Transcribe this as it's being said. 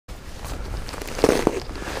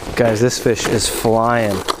Guys, this fish is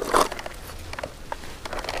flying.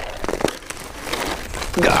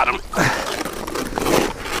 Got him.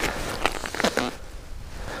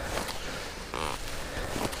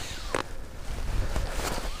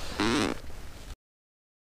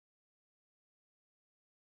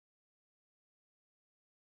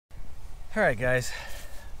 All right, guys,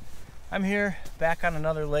 I'm here back on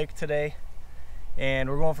another lake today, and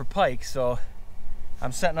we're going for pike. So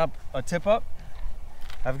I'm setting up a tip up.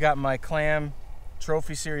 I've got my clam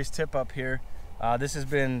trophy series tip up here. This has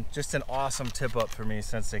been just an awesome tip up for me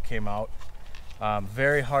since they came out.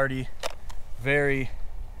 Very hardy, very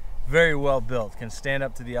well built, can stand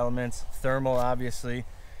up to the elements, thermal obviously.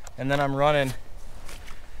 And then I'm running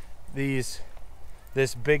this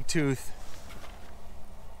big tooth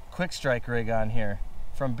QuickStrike rig on here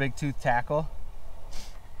from Big Tooth Tackle.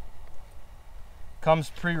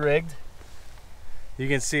 Comes pre-rigged. You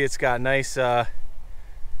can see it's got nice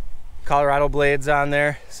Colorado blades on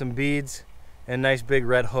there, some beads, and nice big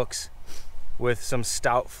red hooks with some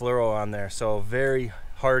stout fluoro on there. So very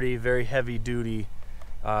hardy, very heavy duty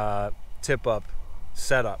tip up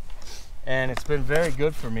setup, and it's been very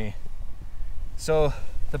good for me. So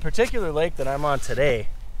the particular lake that I'm on today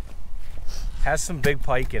has some big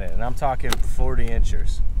pike in it, and I'm talking 40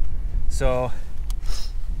 inchers. So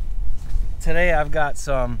today I've got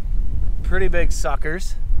some pretty big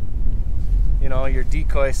suckers, you know, your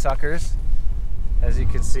decoy suckers, as you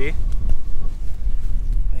can see.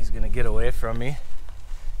 He's gonna get away from me.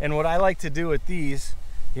 And what I like to do with these,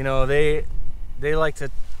 you know, they like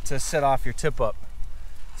to set off your tip up.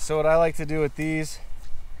 So what I like to do with these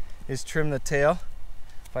is trim the tail,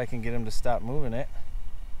 if I can get him to stop moving it.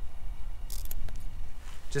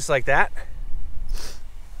 Just like that.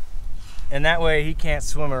 And that way he can't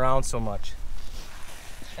swim around so much.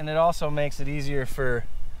 And it also makes it easier for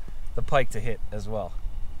the pike to hit as well.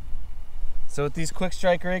 So with these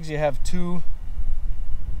QuickStrike rigs, you have two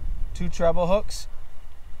treble hooks.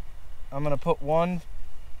 I'm gonna put one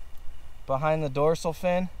behind the dorsal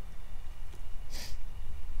fin.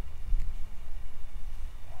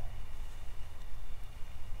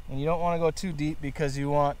 And you don't want to go too deep because you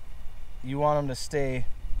want them to stay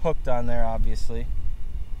hooked on there, obviously.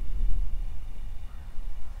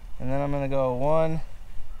 And then I'm going to go one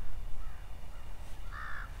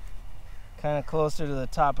kind of closer to the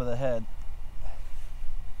top of the head.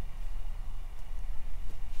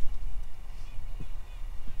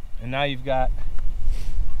 And now you've got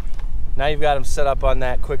them set up on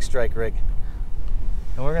that QuickStrike rig.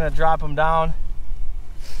 And we're going to drop them down.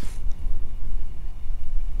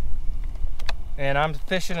 And I'm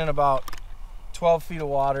fishing in about 12 feet of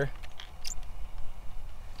water.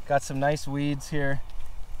 Got some nice weeds here.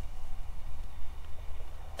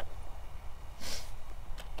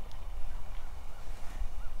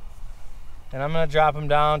 And I'm going to drop them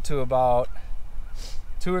down to about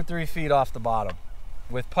 2 or 3 feet off the bottom.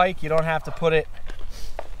 With pike, you don't have to put it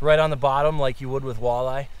right on the bottom like you would with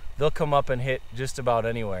walleye. They'll come up and hit just about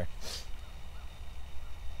anywhere.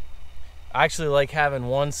 I actually like having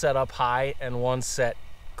one set up high and one set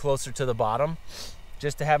closer to the bottom,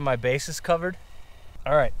 just to have my bases covered.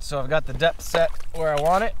 All right, so I've got the depth set where I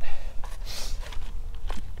want it.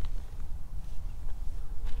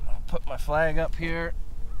 I'll put my flag up here,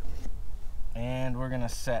 and we're gonna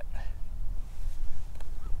set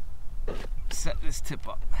this tip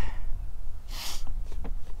up.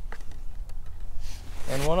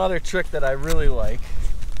 And one other trick that I really like,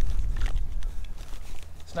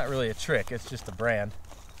 it's not really a trick, it's just a brand,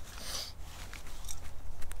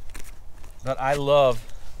 but I love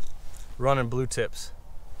running blue tips.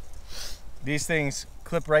 These things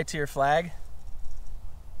clip right to your flag.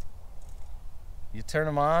 You turn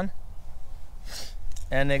them on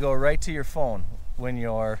and they go right to your phone when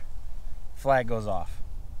your flag goes off.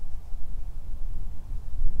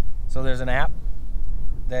 So there's an app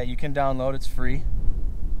that you can download, it's free,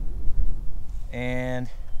 and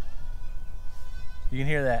you can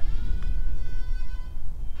hear that.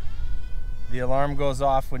 The alarm goes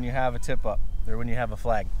off when you have a tip up, or when you have a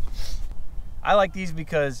flag. I like these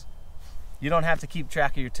because you don't have to keep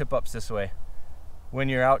track of your tip ups this way. When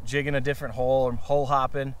you're out jigging a different hole or hole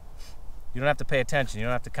hopping, you don't have to pay attention. You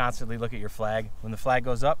don't have to constantly look at your flag. When the flag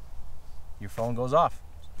goes up, your phone goes off.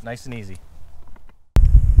 Nice and easy.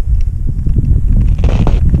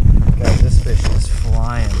 Guys, this fish is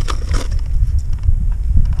flying.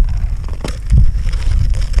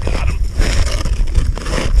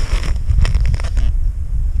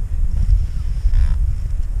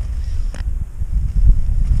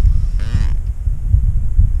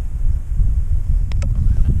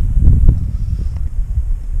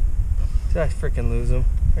 Did I freaking lose him?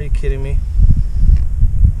 Are you kidding me?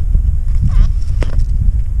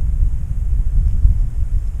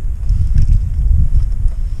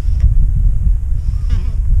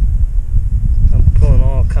 I'm pulling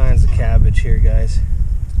all kinds of cabbage here, guys.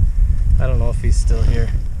 I don't know if he's still here.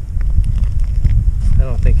 I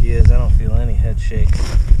don't think he is. I don't feel any head shake.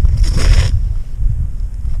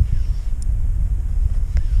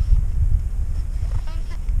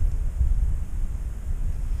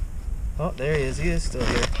 Oh, there he is. He is still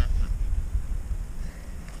here.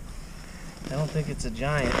 I don't think it's a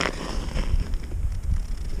giant.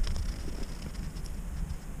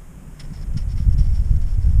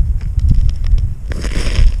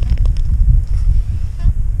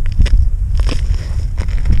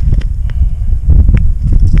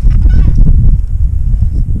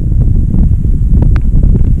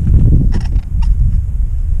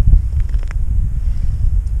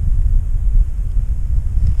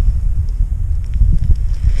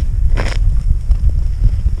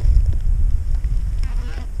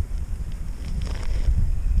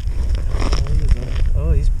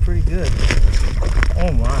 Pretty good.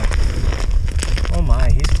 Oh my. Oh my,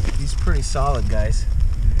 he's pretty solid, guys.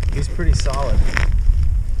 He's pretty solid.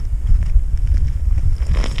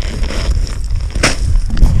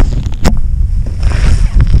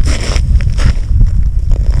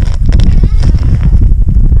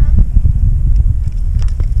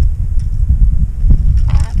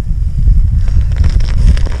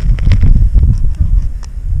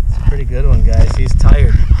 It's a pretty good one, guys. He's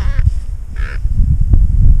tired.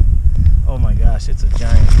 Oh my gosh, it's a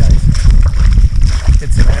giant, guys.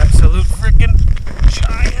 It's an absolute freaking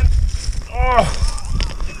giant. Oh.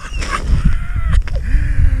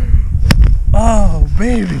 Oh,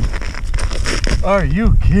 baby. Are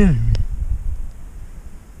you kidding me?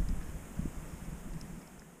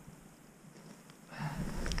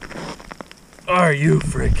 Are you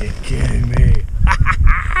freaking kidding me?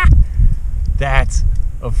 That's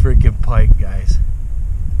a freaking pike, guys.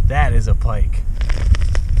 That is a pike.